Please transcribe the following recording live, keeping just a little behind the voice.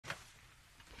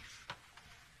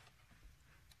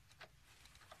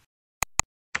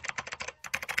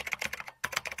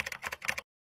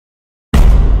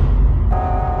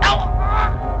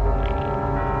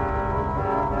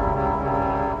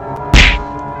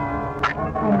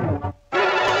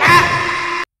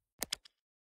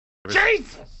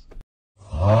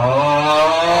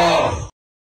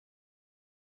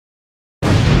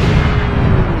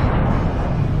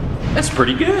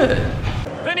pretty good.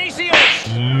 Vinicius!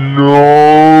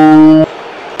 No!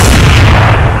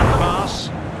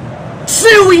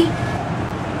 Suuuuper!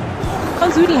 Frau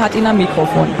Südel hat ihn am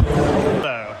Mikrofon.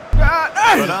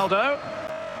 Ronaldo!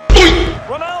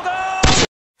 Ronaldo!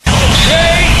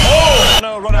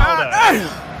 No, Ronaldo!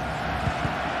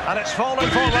 And it's fallen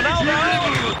for Ronaldo!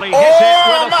 He hits it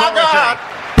with authority.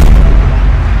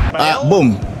 Boom.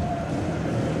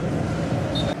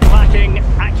 Lacking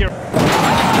accurate.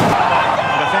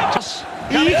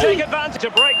 Can he take advantage to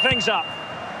break things up?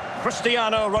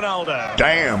 Cristiano Ronaldo.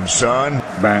 Damn, son.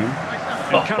 Bang.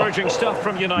 Encouraging stuff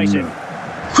from United.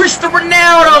 Cristiano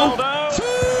Ronaldo!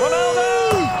 Ronaldo!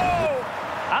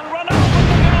 And Ronaldo for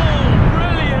the goal!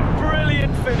 Brilliant,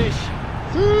 brilliant finish.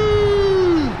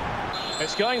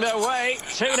 It's going their way,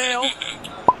 2-0.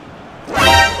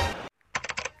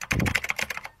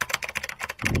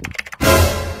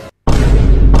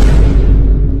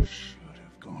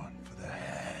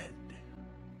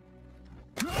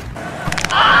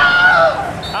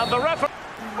 And the referee,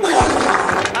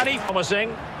 and he's promising.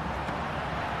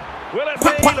 Will it be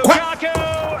Lukaku?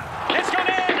 It's gone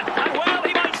in, and well,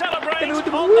 he might celebrate on the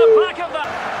back of that.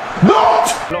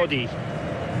 No! Lodi.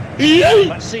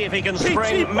 Let's see if he can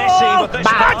spring Messi with this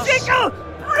pass.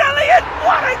 Brilliant!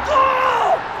 What a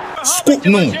goal!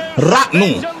 Skutnu,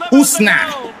 ratnu, usna.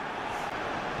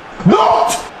 No!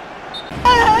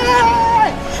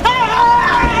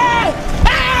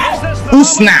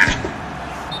 Usna.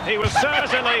 He was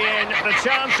certainly in. The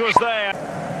chance was there.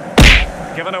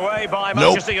 Given away by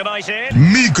Manchester United.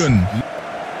 Megan.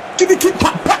 Give it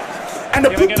and a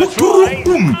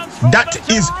boom. That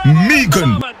is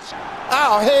Megan.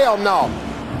 Oh, hell no.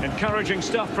 Encouraging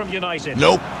stuff from United.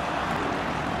 Nope.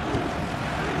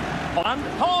 And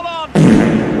hold on.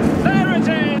 There it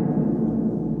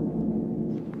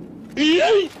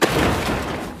is.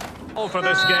 All for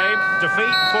this game.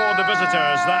 Defeat for the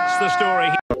visitors. That's the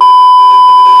story.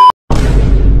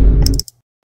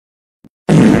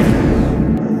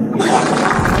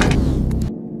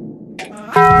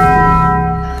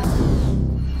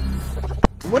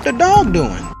 What the dog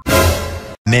doing?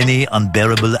 Many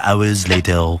unbearable hours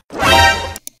later.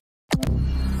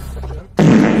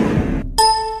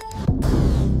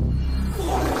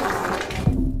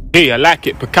 Hey, I like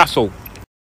it, Picasso.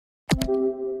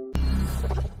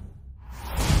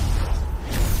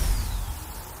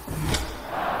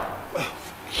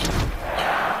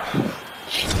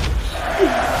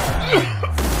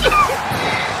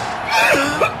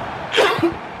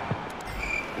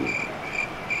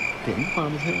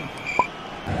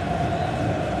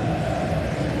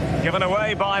 Given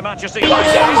away by Manchester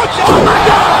United.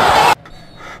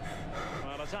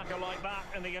 Well, attacker like that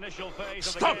in the initial phase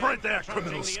of the game. Stop right there,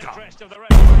 criminal scum.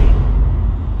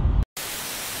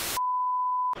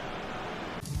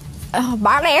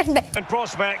 In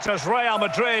prospect as Real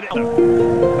Madrid,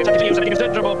 which have used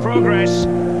considerable progress.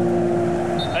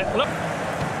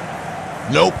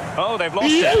 Nope. Oh, they've lost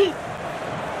it.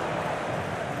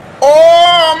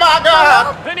 Oh my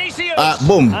God! Vinicius.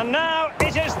 Boom. And now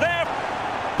it is there.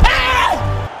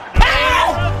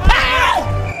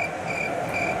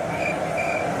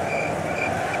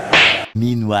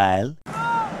 Meanwhile.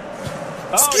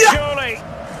 Oh, surely.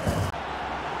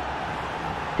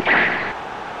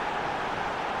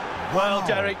 Well,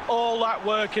 Derek, all that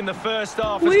work in the first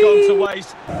half has gone to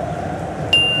waste.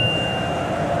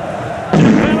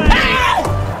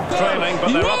 Trailing,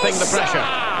 but they're upping the pressure.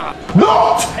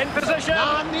 In position.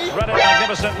 Read it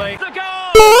magnificently. The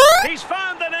goal! He's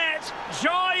found the net.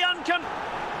 Joy and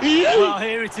Well,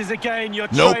 here it is again. You're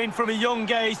trained from a young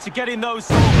age to get in those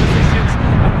sort of positions.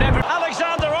 And never.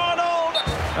 Alexander-Arnold.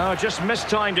 Oh, just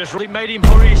mistimed us. It made him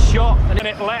hurry his shot. And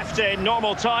it left in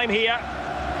normal time here.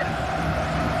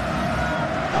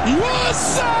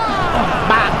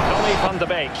 Donny van de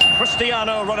Beek.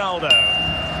 Cristiano Ronaldo.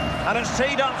 And it's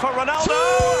teed up for Ronaldo.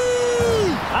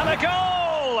 And a goal!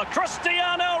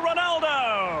 Cristiano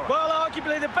Ronaldo. Well,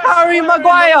 arguably the best. Harry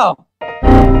Maguire!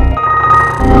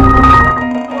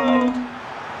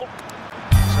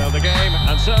 So the game,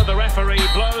 and so the referee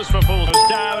blows for full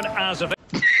down as a...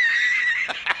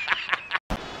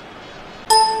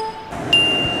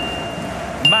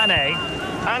 Mane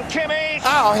and Kimi.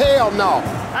 Oh, hell no.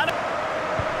 And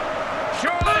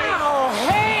surely. Oh,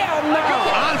 hell no.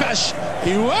 Alves.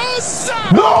 He was.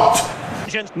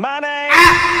 Mane.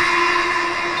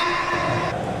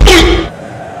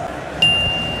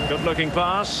 Good looking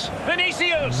pass.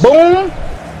 Vinicius. Boom.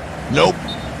 Nope.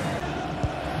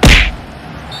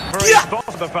 Very spot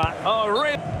for the pack. Oh,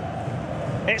 really?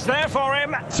 It's there for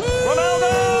him.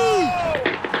 Ronaldo.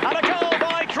 And a goal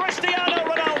by Cristiano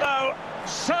Ronaldo.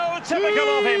 So typical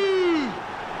of him.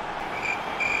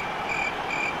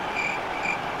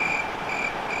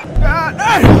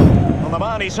 Well, the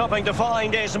man he's hoping to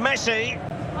find is Messi.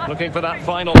 Looking for that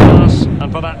final pass and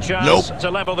for that chance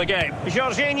to level the game.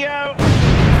 Jorginho.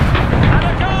 And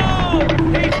a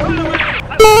goal! He's put away.